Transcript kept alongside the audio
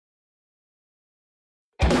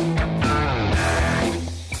Hello,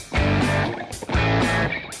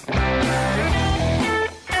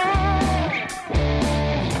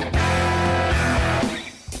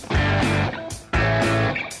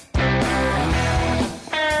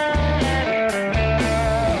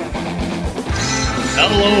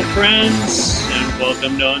 friends, and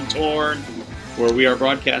welcome to Untorn, where we are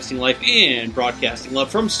broadcasting life and broadcasting love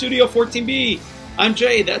from Studio 14B. I'm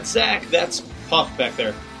Jay, that's Zach, that's Puff back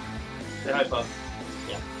there. Say hi, Puff.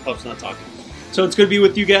 Yeah, Puff's not talking. So it's good to be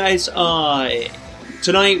with you guys.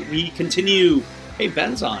 Tonight we continue... Hey,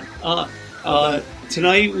 Ben's on.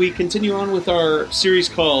 Tonight we continue on with our series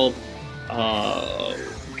called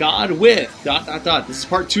God With... This is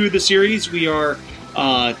part 2 of the series. We are...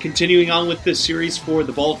 continuing on with this series for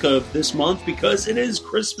the bulk of this month because it is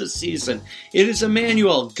Christmas season. It is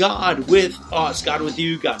Emmanuel, God with us, God with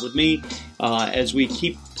you, God with me, as we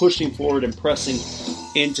keep pushing forward and pressing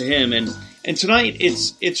into Him. And tonight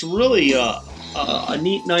it's really a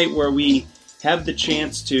neat night where we have the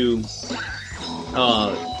chance to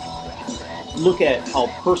look at how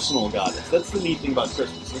personal God is. That's the neat thing about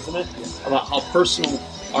Christmas, isn't it? About how personal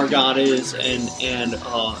our God is and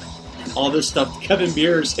all this stuff. Kevin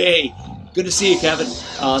Beers, hey, good to see you, Kevin.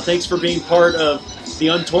 Thanks for being part of the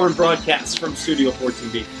Untorn broadcast from Studio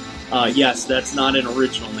 14B. Yes, that's not an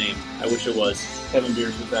original name. I wish it was. Kevin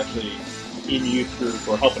Beers was actually in youth group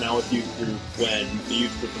or helping out with youth group when the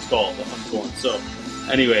youth group was called Untorn. So,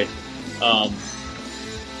 anyway,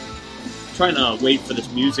 trying to wait for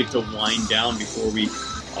this music to wind down before we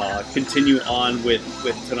continue on with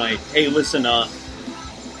tonight. Hey, listen,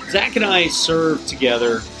 Zach and I served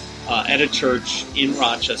together at a church in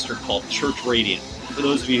Rochester called Church Radiant. For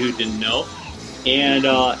those of you who didn't know, and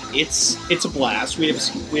it's a blast. We have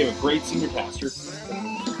a great senior pastor.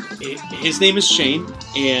 His name is Shane,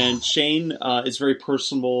 and Shane is very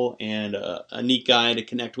personable and a neat guy to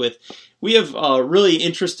connect with. We have really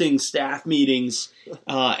interesting staff meetings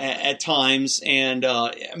at times, and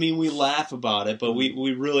I mean we laugh about it, but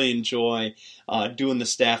we really enjoy doing the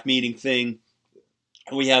staff meeting thing.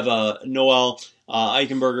 We have Noel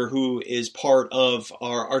Eichenberger, who is part of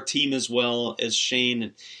our team as well as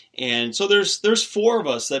Shane. And so there's 4 of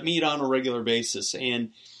us that meet on a regular basis.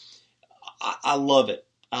 And I love it.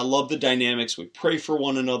 I love the dynamics. We pray for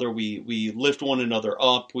one another. We lift one another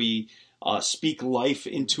up. We speak life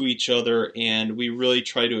into each other. And we really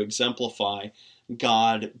try to exemplify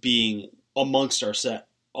God being amongst our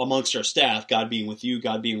staff, God being with you,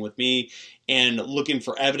 God being with me, and looking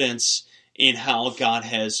for evidence in how God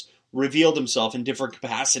has revealed Himself in different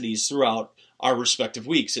capacities throughout our respective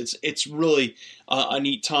weeks. It's really a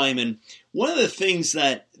neat time. And one of the things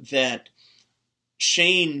that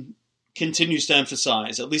Shane continues to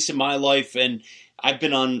emphasize, at least in my life, and I've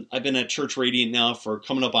been at Church Radiant now for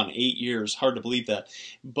coming up on 8 years. Hard to believe that.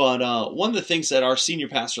 But one of the things that our senior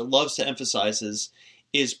pastor loves to emphasize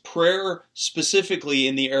is prayer, specifically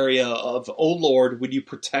in the area of, "Oh Lord, would you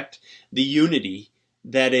protect the unity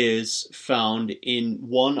that is found in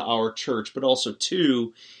 1, our church, but also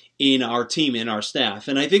 2, in our team, in our staff."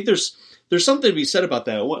 And I think there's something to be said about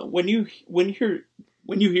that. When you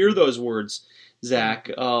hear those words, Zach,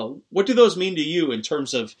 what do those mean to you in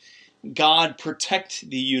terms of God protect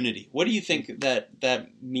the unity? What do you think that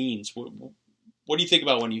means? What do you think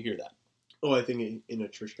about when you hear that? Oh, I think in a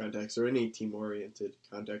church context or any team-oriented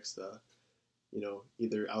context,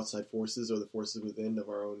 either outside forces or the forces within of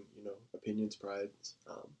our own, opinions, prides,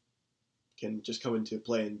 can just come into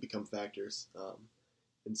play and become factors.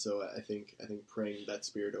 And so I think praying that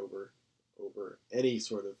spirit over any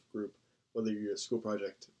sort of group, whether you're a school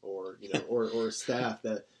project or or staff,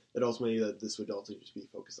 that ultimately that this would also just be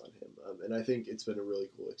focused on Him. And I think it's been a really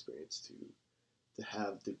cool experience to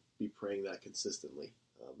be praying that consistently,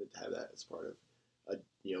 and to have that as part of a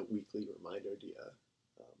weekly reminder,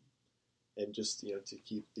 and just to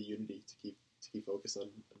keep the unity, to keep focused on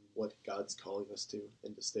what God's calling us to,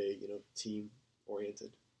 and to stay team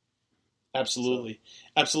oriented. Absolutely.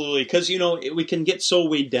 Because we can get so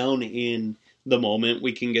weighed down in the moment.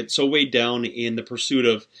 We can get so weighed down in the pursuit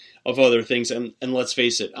of other things. And let's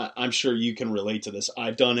face it, I'm sure you can relate to this.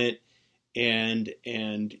 I've done it, and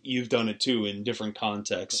you've done it too in different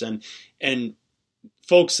contexts. And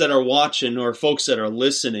folks that are watching or folks that are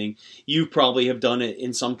listening, you probably have done it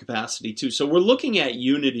in some capacity too. So we're looking at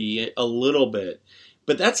unity a little bit,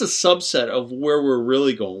 but that's a subset of where we're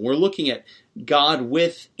really going. We're looking at God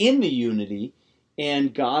within the unity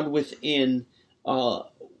and God within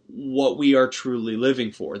what we are truly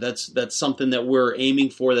living for. That's something that we're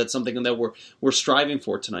aiming for. That's something that we're striving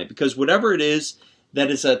for tonight, because whatever it is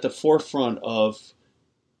that is at the forefront of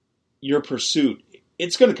your pursuit,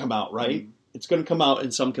 it's going to come out, right? It's going to come out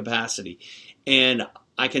in some capacity. And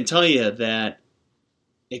I can tell you that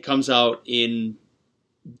it comes out in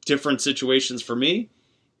different situations for me,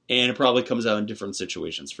 and it probably comes out in different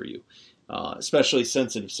situations for you, especially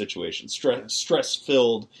sensitive situations,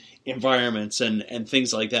 stress-filled environments and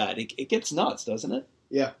things like that. It gets nuts, doesn't it?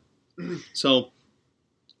 Yeah. So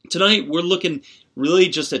tonight we're looking really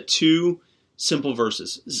just at two simple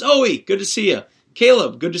verses. Zoe, good to see you.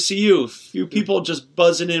 Caleb, good to see you. A few people just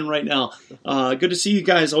buzzing in right now. Good to see you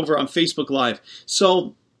guys over on Facebook Live.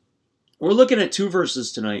 So we're looking at two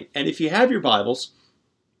verses tonight. And if you have your Bibles,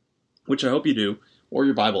 which I hope you do, or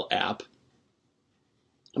your Bible app,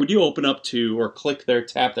 would you open up to, or click there,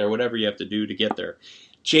 tap there, whatever you have to do to get there,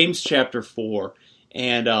 James chapter 4.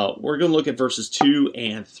 And we're going to look at verses 2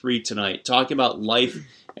 and 3 tonight, talking about life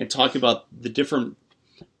and talking about the different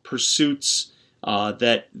pursuits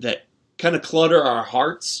that kind of clutter our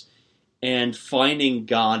hearts, and finding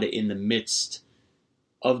God in the midst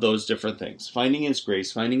of those different things, finding His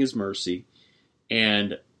grace, finding His mercy,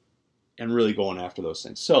 and really going after those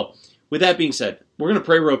things. So, with that being said, we're going to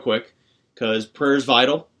pray real quick, because prayer is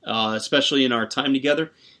vital, especially in our time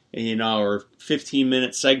together, in our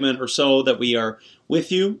 15-minute segment or so that we are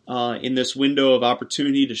with you in this window of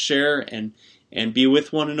opportunity to share and be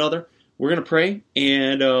with one another. We're going to pray,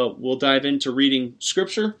 and we'll dive into reading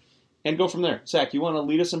Scripture and go from there. Zach, you want to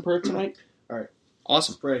lead us in prayer tonight? All right.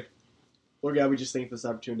 Awesome. Let's pray. Lord God, we just thank you for this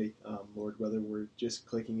opportunity. Lord, whether we're just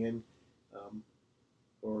clicking in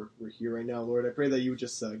or we're here right now, Lord, I pray that you would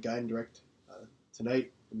just guide and direct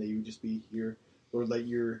tonight, and that you would just be here. Lord, let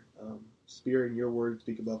your Spirit and your word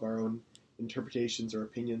speak above our own interpretations or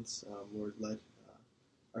opinions. Lord, let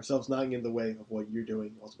ourselves not get in the way of what you're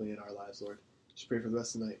doing ultimately in our lives, Lord. Just pray for the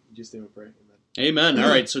rest of the night. In Jesus' name we pray. Amen. Amen. All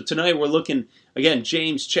right, so tonight we're looking, again,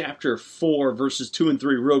 James chapter 4, verses 2 and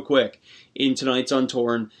 3, real quick, in tonight's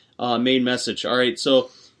Untorn main message. All right, so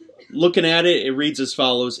looking at it, it reads as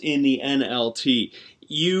follows in the NLT.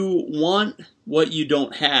 You want what you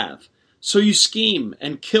don't have, so you scheme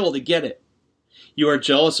and kill to get it. You are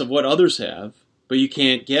jealous of what others have, but you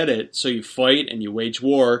can't get it, so you fight and you wage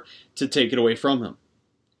war to take it away from them.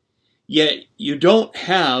 Yet you don't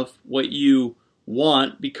have what you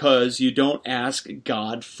want because you don't ask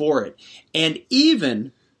God for it. And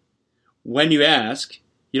even when you ask,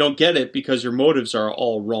 you don't get it because your motives are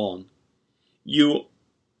all wrong. You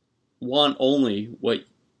want only what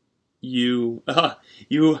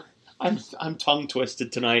I'm tongue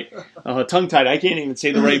twisted tonight, tongue tied. I can't even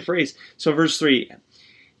say the right phrase. So verse 3,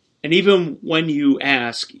 and even when you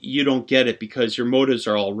ask, you don't get it because your motives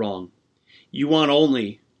are all wrong. You want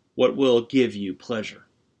only what will give you pleasure.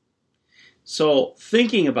 So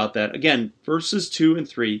thinking about that, again, verses 2 and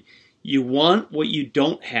 3, you want what you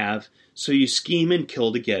don't have, so you scheme and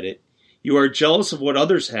kill to get it. You are jealous of what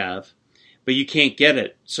others have, but you can't get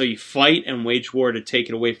it, so you fight and wage war to take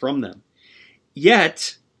it away from them.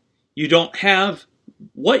 Yet, you don't have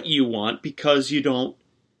what you want because you don't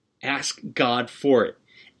ask God for it.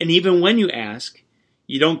 And even when you ask,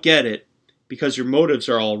 you don't get it because your motives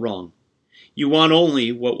are all wrong. You want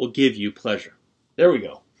only what will give you pleasure. There we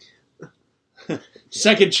go.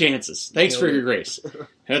 Second chances. Thanks for your grace.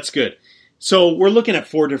 That's good. So we're looking at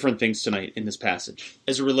 4 different things tonight in this passage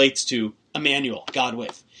as it relates to Emmanuel, God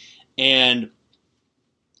with. And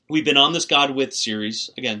we've been on this God with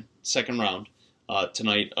series, again, second round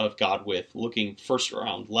tonight of God with, looking first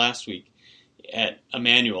round last week at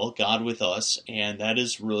Emmanuel, God with us, and that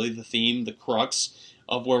is really the theme, the crux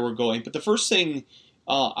of where we're going. But the first thing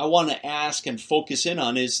I want to ask and focus in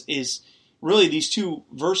on is really these 2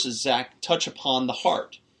 verses, Zach, touch upon the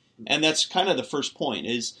heart. And that's kind of the first point,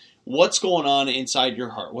 is what's going on inside your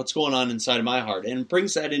heart? What's going on inside of my heart? And it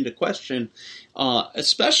brings that into question,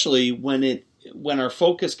 especially when our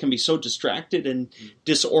focus can be so distracted and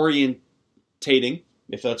disorientating,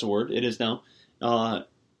 if that's a word, it is now,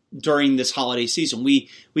 during this holiday season. We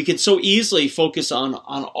can so easily focus on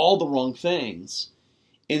all the wrong things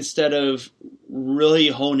instead of really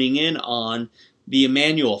honing in on the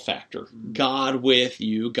Emmanuel factor, God with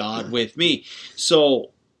you, God with me.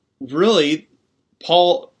 So really,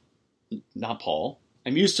 not Paul,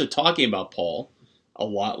 I'm used to talking about Paul a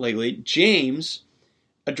lot lately. James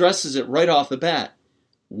addresses it right off the bat.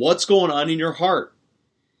 What's going on in your heart?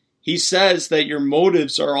 He says that your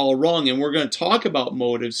motives are all wrong, and we're going to talk about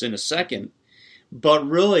motives in a second. But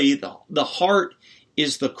really, the heart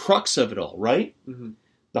is the crux of it all, right? Mm-hmm.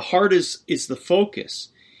 The heart is the focus.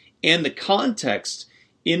 And the context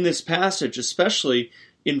in this passage, especially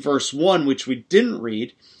in verse 1, which we didn't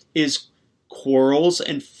read, is quarrels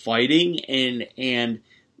and fighting and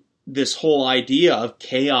this whole idea of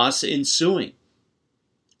chaos ensuing.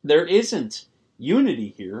 there isn't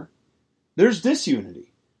unity here. There's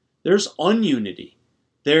disunity. There's ununity.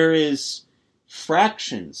 There is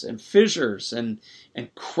fractions and fissures and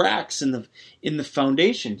cracks in the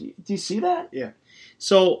foundation. Do you see that? Yeah.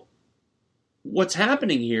 So what's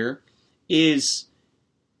happening here is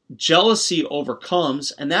jealousy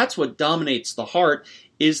overcomes, and that's what dominates the heart,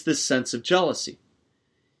 is this sense of jealousy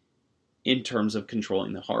in terms of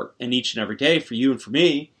controlling the heart. And each and every day for you and for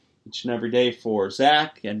me, each and every day for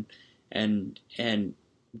Zach and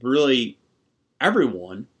really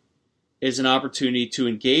everyone, is an opportunity to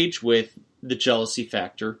engage with the jealousy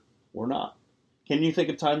factor or not. Can you think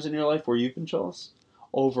of times in your life where you've been jealous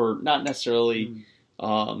over not necessarily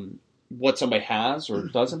what somebody has or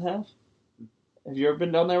doesn't have? Have you ever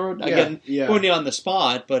been down that road? Again, putting you on the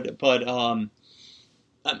spot, but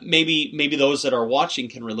maybe those that are watching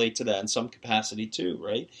can relate to that in some capacity too,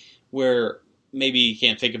 right? Where maybe you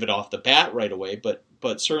can't think of it off the bat right away,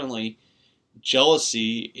 but certainly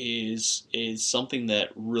jealousy is something that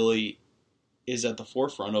really is at the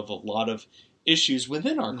forefront of a lot of issues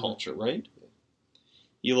within our culture, right?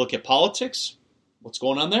 You look at politics, what's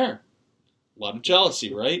going on there? A lot of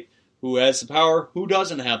jealousy, right? Who has the power? Who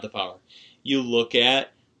doesn't have the power? You look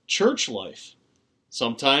at church life.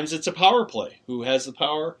 Sometimes it's a power play. Who has the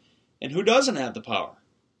power and who doesn't have the power?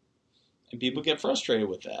 And people get frustrated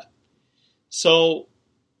with that. So,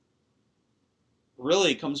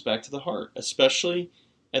 really, it comes back to the heart, especially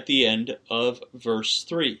at the end of verse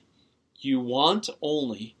 3. You want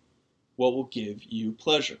only what will give you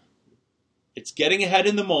pleasure. It's getting ahead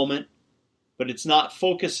in the moment, but it's not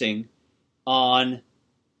focusing on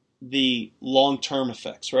the long-term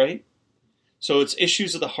effects, right? So it's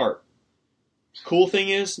issues of the heart. Cool thing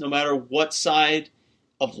is, no matter what side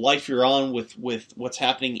of life you're on with what's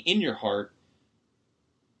happening in your heart,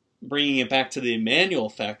 bringing it back to the Emmanuel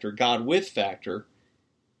factor, God with factor,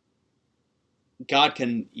 God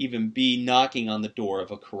can even be knocking on the door of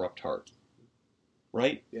a corrupt heart.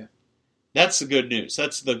 Right? Yeah. That's the good news.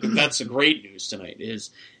 That's the great news tonight,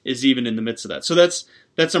 is even in the midst of that. So that's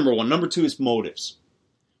number one. Number two is motives.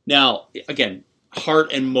 Now, again,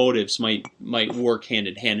 heart and motives might work hand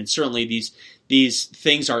in hand, and certainly these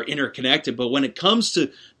things are interconnected. But when it comes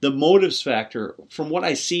to the motives factor, from what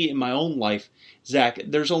I see in my own life, Zach,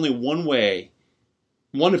 there's only one way,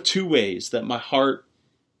 one of two ways that my heart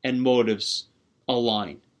and motives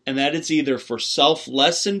align, and that is either for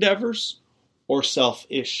selfless endeavors or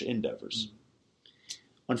selfish endeavors.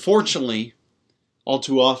 Unfortunately, all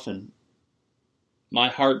too often, my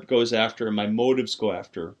heart goes after and my motives go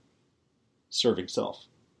after serving self.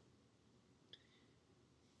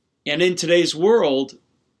 And in today's world,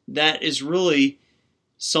 that is really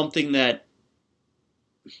something that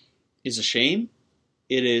is a shame.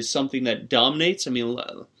 It is something that dominates. I mean,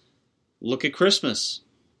 look at Christmas.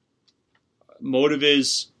 Motive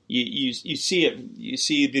is, you see it. You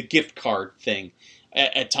see the gift card thing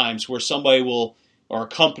at times where somebody will, or a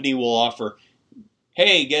company will offer,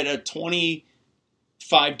 hey, get a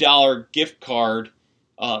 $25 gift card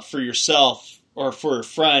for yourself or for a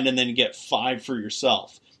friend, and then you get $5 for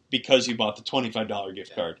yourself because you bought the $25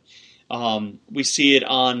 gift card. We see it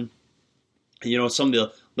on, some of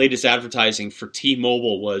the latest advertising for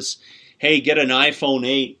T-Mobile was, hey, get an iPhone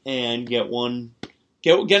 8 and get an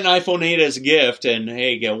iPhone 8 as a gift, and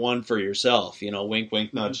hey, get one for yourself. Wink,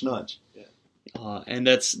 wink, nudge, nudge. Yeah. And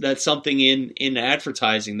that's something in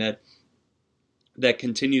advertising that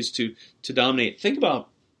continues to dominate. Think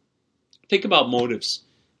about motives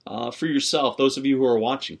for yourself. Those of you who are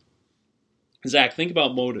watching, Zach, think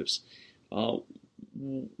about motives.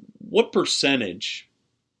 What percentage?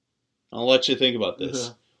 I'll let you think about this.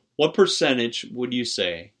 Uh-huh. What percentage would you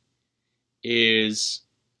say is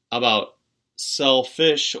about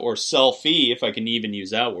selfish or selfie, if I can even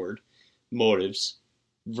use that word, motives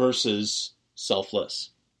versus selfless?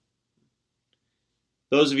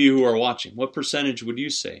 Those of you who are watching, what percentage would you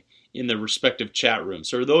say in the respective chat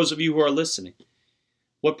rooms? Or those of you who are listening,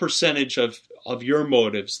 what percentage of your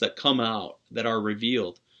motives that come out, that are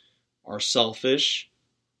revealed, are selfish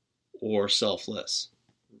or selfless?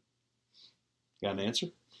 Got an answer?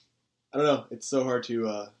 I don't know. It's so hard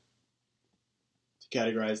to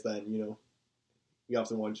categorize that. We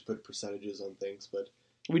often want to put percentages on things, but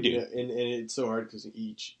we do, and it's so hard because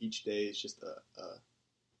each day is just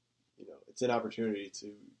it's an opportunity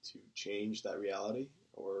to change that reality,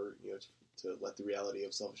 or to let the reality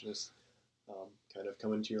of selfishness kind of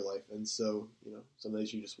come into your life. And so some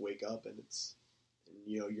days you just wake up and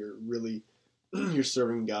you're really you're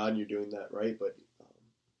serving God and you're doing that right, but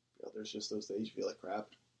there's just those days you feel like crap,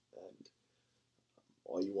 and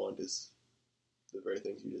all you want is the very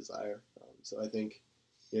things you desire. So I think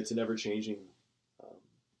it's an um,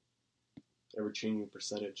 ever-changing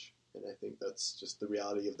percentage. And I think that's just the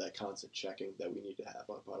reality of that constant checking that we need to have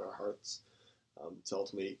upon our hearts. To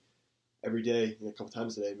ultimately, every day, a couple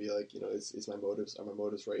times a day, be like, are my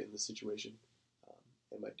motives right in this situation?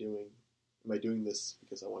 Am I doing this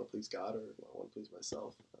because I want to please God, or do I want to please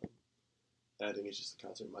myself? And I think it's just a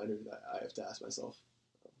constant reminder that I have to ask myself.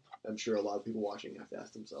 I'm sure a lot of people watching have to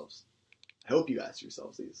ask themselves. I hope you ask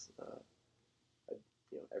yourselves these,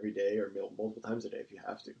 every day or multiple times a day if you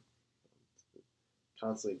have to.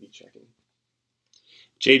 Constantly be checking.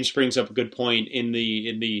 James brings up a good point in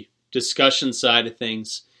the discussion side of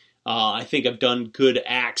things. I think I've done good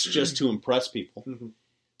acts just to impress people.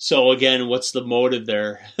 So again, what's the motive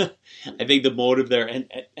there? I think the motive there,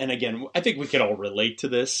 and again, I think we can all relate to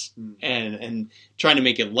this, and trying to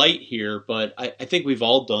make it light here, but I think we've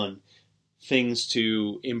all done things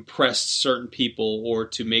to impress certain people or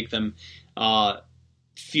to make them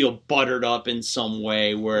feel buttered up in some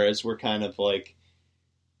way, whereas we're kind of like,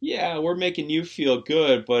 yeah, we're making you feel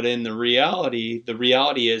good, but in the reality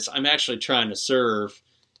is I'm actually trying to serve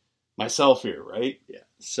myself here, right? Yeah.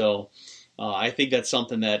 So I think that's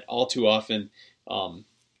something that all too often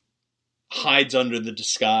hides under the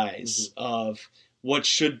disguise of what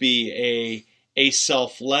should be a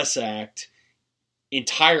selfless act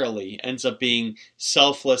entirely ends up being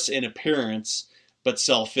selfless in appearance, but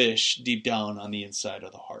selfish deep down on the inside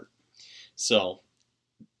of the heart. So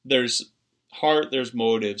there's heart, there's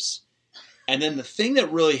motives. And then the thing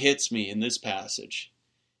that really hits me in this passage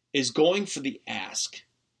is going for the ask.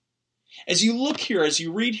 As you look here, as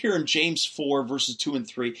you read here in James 4, verses 2 and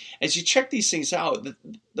 3, as you check these things out,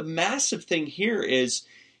 the massive thing here is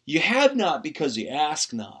you have not because you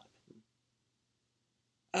ask not.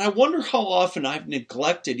 And I wonder how often I've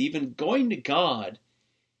neglected even going to God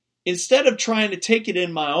instead of trying to take it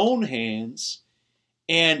in my own hands.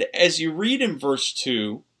 And as you read in verse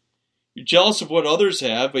 2, you're jealous of what others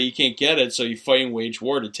have, but you can't get it, so you fight and wage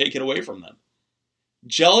war to take it away from them.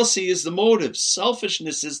 Jealousy is the motive.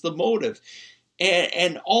 Selfishness is the motive.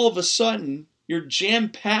 And all of a sudden, you're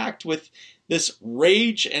jam-packed with this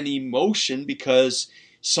rage and emotion because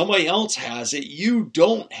somebody else has it, you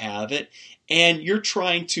don't have it, and you're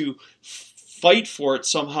trying to fight for it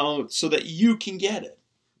somehow so that you can get it.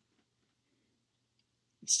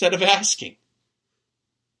 Instead of asking.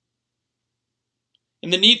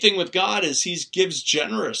 And the neat thing with God is He gives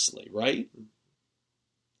generously, right?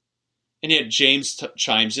 And yet James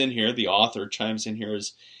chimes in here, the author chimes in here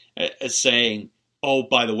as saying, oh,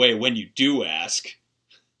 by the way, when you do ask,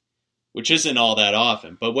 which isn't all that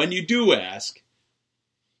often, but when you do ask,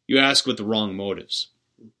 you ask with the wrong motives.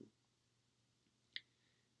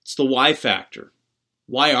 It's the why factor.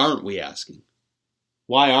 Why aren't we asking?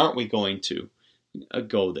 Why aren't we going to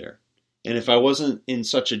go there? And if I wasn't in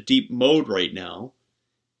such a deep mode right now,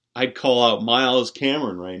 I'd call out Miles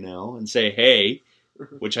Cameron right now and say, hey,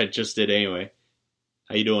 which I just did anyway.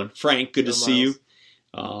 How you doing? Frank, good to see you.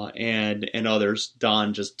 And others.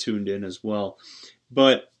 Don just tuned in as well.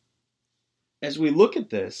 But as we look at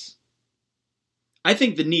this, I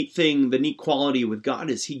think the neat quality with God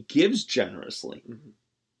is He gives generously.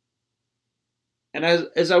 And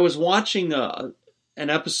as I was watching an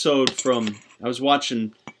episode I was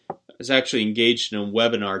actually engaged in a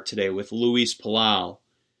webinar today with Luis Palau.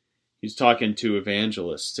 He's talking to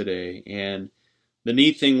evangelists today, and the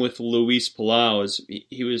neat thing with Luis Palau is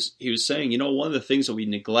he was saying, one of the things that we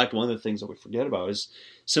neglect, one of the things that we forget about is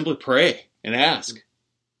simply pray and ask.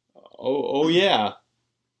 Oh yeah,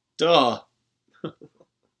 duh.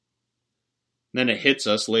 Then it hits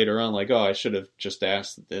us later on like, I should have just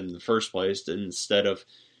asked in the first place instead of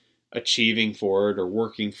achieving for it or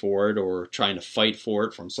working for it or trying to fight for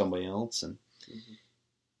it from somebody else. And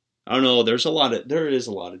I don't know, there is a lot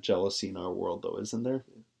of jealousy in our world though, isn't there?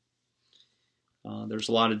 There's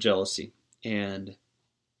a lot of jealousy, and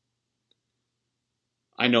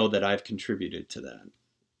I know that I've contributed to that.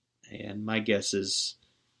 And my guess is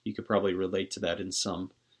you could probably relate to that in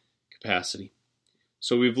some capacity.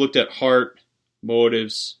 So we've looked at heart,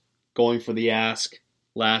 motives, going for the ask.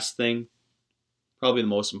 Last thing, probably the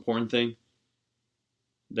most important thing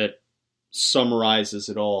that summarizes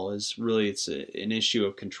it all is really it's an issue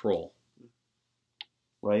of control,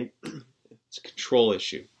 right? It's a control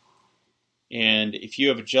issue. And if you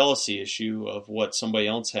have a jealousy issue of what somebody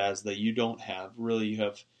else has that you don't have, really you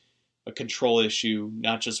have a control issue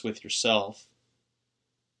not just with yourself.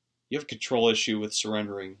 You have a control issue with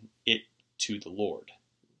surrendering it to the Lord.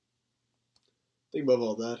 I think above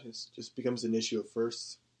all that, it just becomes an issue of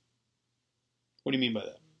first. What do you mean by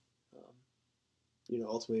that?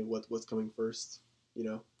 Ultimately, what's coming first?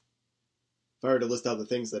 if I were to list out the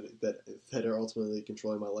things that are ultimately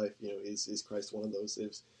controlling my life, is Christ one of those?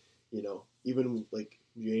 Is, even like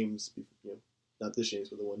James, not this James,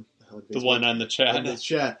 but the one on Facebook, the one on the chat. On the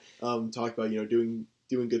chat, talked about doing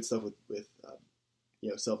good stuff with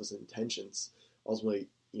selfish intentions. Ultimately,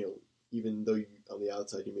 even though on the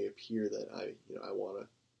outside you may appear that I want to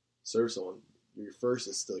serve someone, your first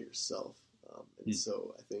is still yourself. And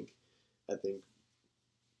so I think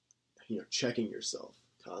checking yourself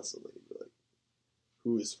constantly, like,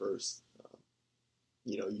 who is first.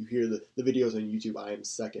 You hear the videos on YouTube, I am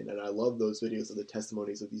second, and I love those videos of the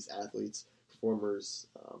testimonies of these athletes, performers,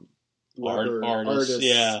 artists,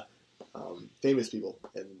 yeah, famous people,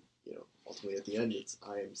 and ultimately at the end it's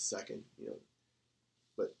I am second.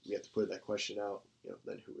 But we have to put that question out.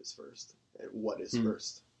 Then who is first, and what is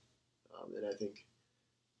first? And I think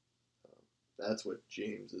that's what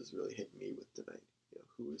James is really hitting me with tonight.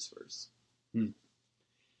 Who is first?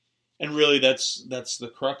 And really, that's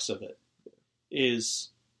the crux of it.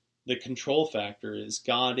 Is the control factor is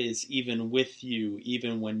God is even with you,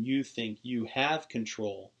 even when you think you have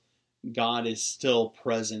control. God is still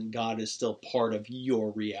present. God is still part of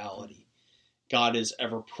your reality. God is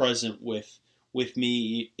ever present with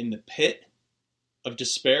me in the pit of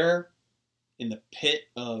despair, in the pit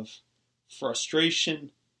of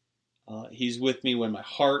frustration. He's with me when my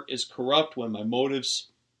heart is corrupt, when my motives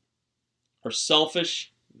are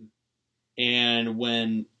selfish, and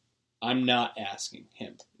when I'm not asking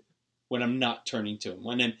him, when I'm not turning to him,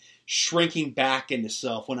 when I'm shrinking back into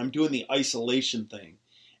self, when I'm doing the isolation thing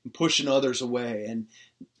and pushing others away. And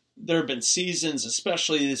there have been seasons,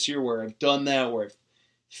 especially this year, where I've done that, where I've,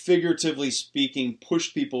 figuratively speaking,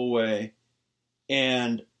 pushed people away.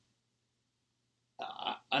 And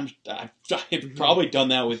I've probably done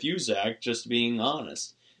that with you, Zach, just being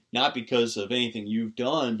honest. Not because of anything you've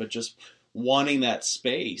done, but just wanting that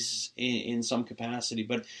space in some capacity.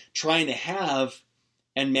 But trying to have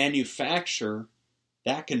and manufacture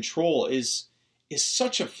that control is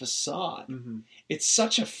such a facade. Mm-hmm. It's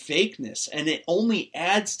such a fakeness, and it only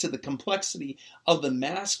adds to the complexity of the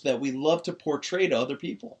mask that we love to portray to other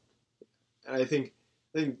people. And I think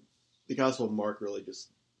the Gospel of Mark really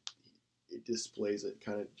it displays it,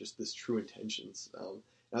 kind of just this true intentions.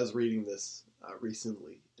 I was reading this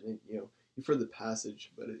recently, and you've heard the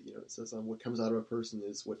passage, but it says what comes out of a person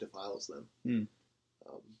is what defiles them.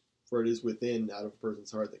 For it is within, out of a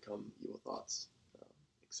person's heart, that come evil thoughts,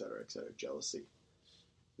 etc., jealousy,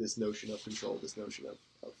 this notion of control, this notion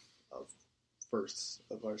of firsts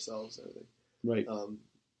of ourselves and everything. Right.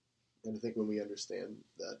 And I think when we understand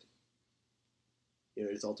that,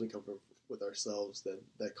 it's ultimately come from with ourselves, then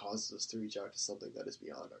that causes us to reach out to something that is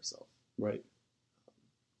beyond ourselves. Right.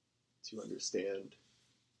 To understand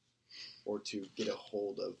or to get a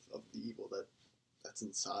hold of the evil that's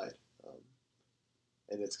inside.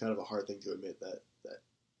 And it's kind of a hard thing to admit that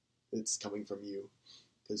it's coming from you,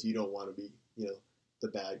 because you don't want to be, the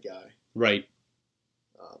bad guy. Right.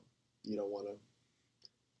 You don't want to,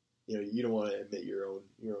 you don't want to admit your own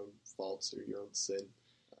faults or your own sin.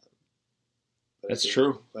 That's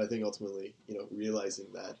true. But I think ultimately, realizing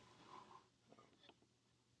that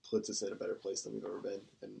puts us in a better place than we've ever been,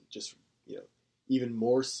 and just, even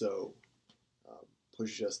more so,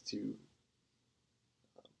 pushes us to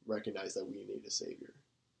recognize that we need a Savior.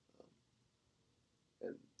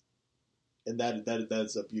 And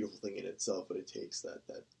that's a beautiful thing in itself, but it takes that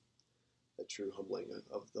true humbling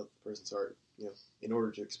of the person's heart, in order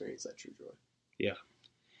to experience that true joy. Yeah.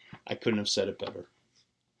 I couldn't have said it better.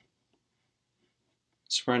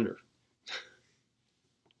 Surrender.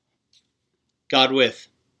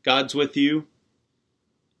 God's with you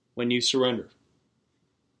when you surrender.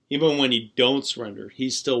 Even when you don't surrender,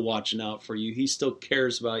 he's still watching out for you. He still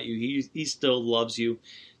cares about you. He still loves you.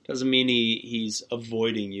 Doesn't mean he's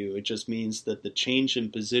avoiding you. It just means that the change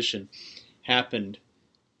in position happened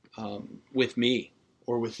with me,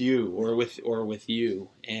 or with you, or with you.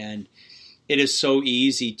 And it is so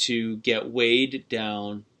easy to get weighed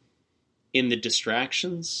down in the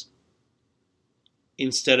distractions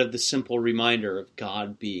instead of the simple reminder of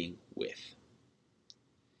God being with.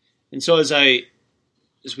 And so as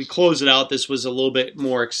we close it out, this was a little bit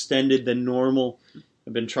more extended than normal.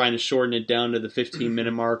 I've been trying to shorten it down to the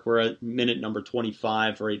 15-minute mark. We're at minute number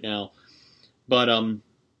 25 right now. But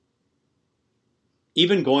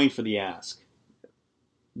even going for the ask,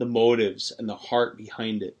 the motives and the heart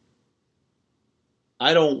behind it,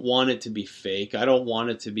 I don't want it to be fake. I don't want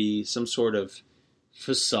it to be some sort of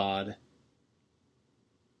facade.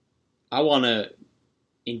 I want to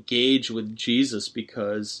engage with Jesus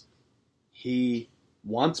because he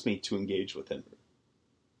wants me to engage with him.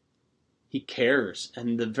 He cares.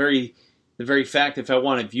 And the the very fact, if I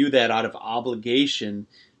want to view that out of obligation,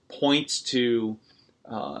 points to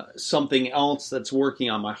something else that's working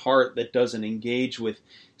on my heart that doesn't engage with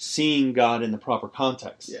seeing God in the proper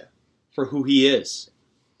context for who He is.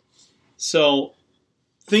 So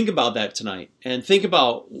think about that tonight, and think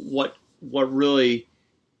about what really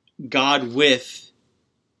God with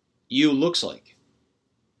you looks like.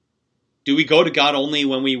 Do we go to God only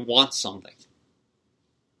when we want something?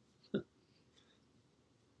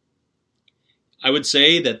 I would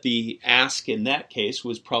say that the ask in that case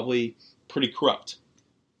was probably pretty corrupt.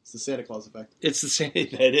 It's the Santa Claus effect.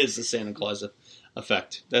 That is the Santa Claus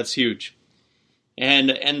effect. That's huge.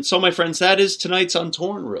 And so, my friends, that is tonight's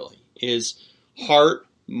Untorn, really, is heart,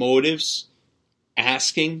 motives,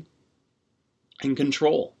 asking, and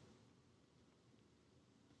control.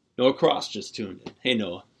 Noah Cross just tuned in. Hey,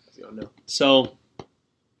 Noah. So,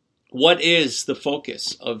 what is the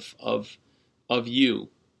focus of you?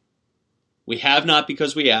 We have not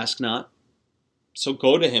because we ask not. So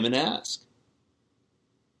go to Him and ask.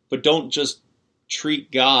 But don't just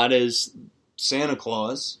treat God as Santa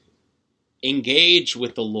Claus. Engage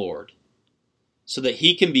with the Lord so that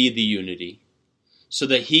He can be the unity, so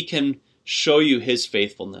that He can show you His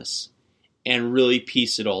faithfulness and really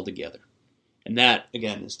piece it all together. And that,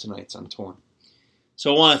 again, is tonight's Untorn.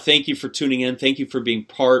 So I want to thank you for tuning in. Thank you for being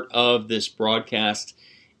part of this broadcast.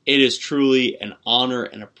 It is truly an honor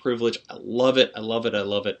and a privilege. I love it. I love it. I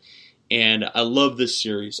love it. And I love this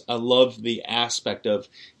series. I love the aspect of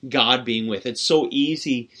God being with. It's so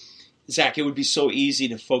easy, Zach, it would be so easy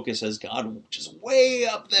to focus as God just way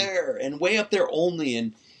up there and way up there only,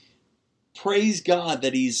 and praise God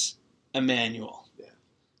that He's Emmanuel. Yeah.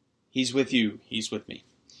 He's with you. He's with me.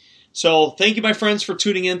 So thank you, my friends, for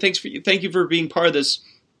tuning in. Thank you for being part of this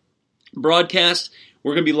broadcast.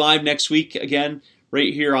 We're going to be live next week again,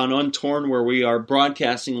 right here on Untorn, where we are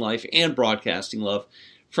broadcasting life and broadcasting love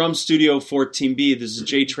from Studio 14B. This is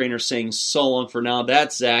Jay Trainer saying so long for now.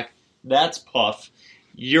 That's Zach. That's Puff.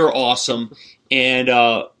 You're awesome. And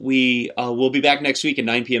we will be back next week at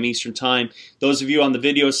 9 p.m. Eastern Time. Those of you on the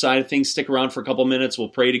video side of things, stick around for a couple minutes. We'll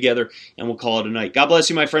pray together, and we'll call it a night. God bless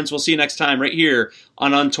you, my friends. We'll see you next time right here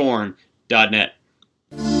on Untorn.net.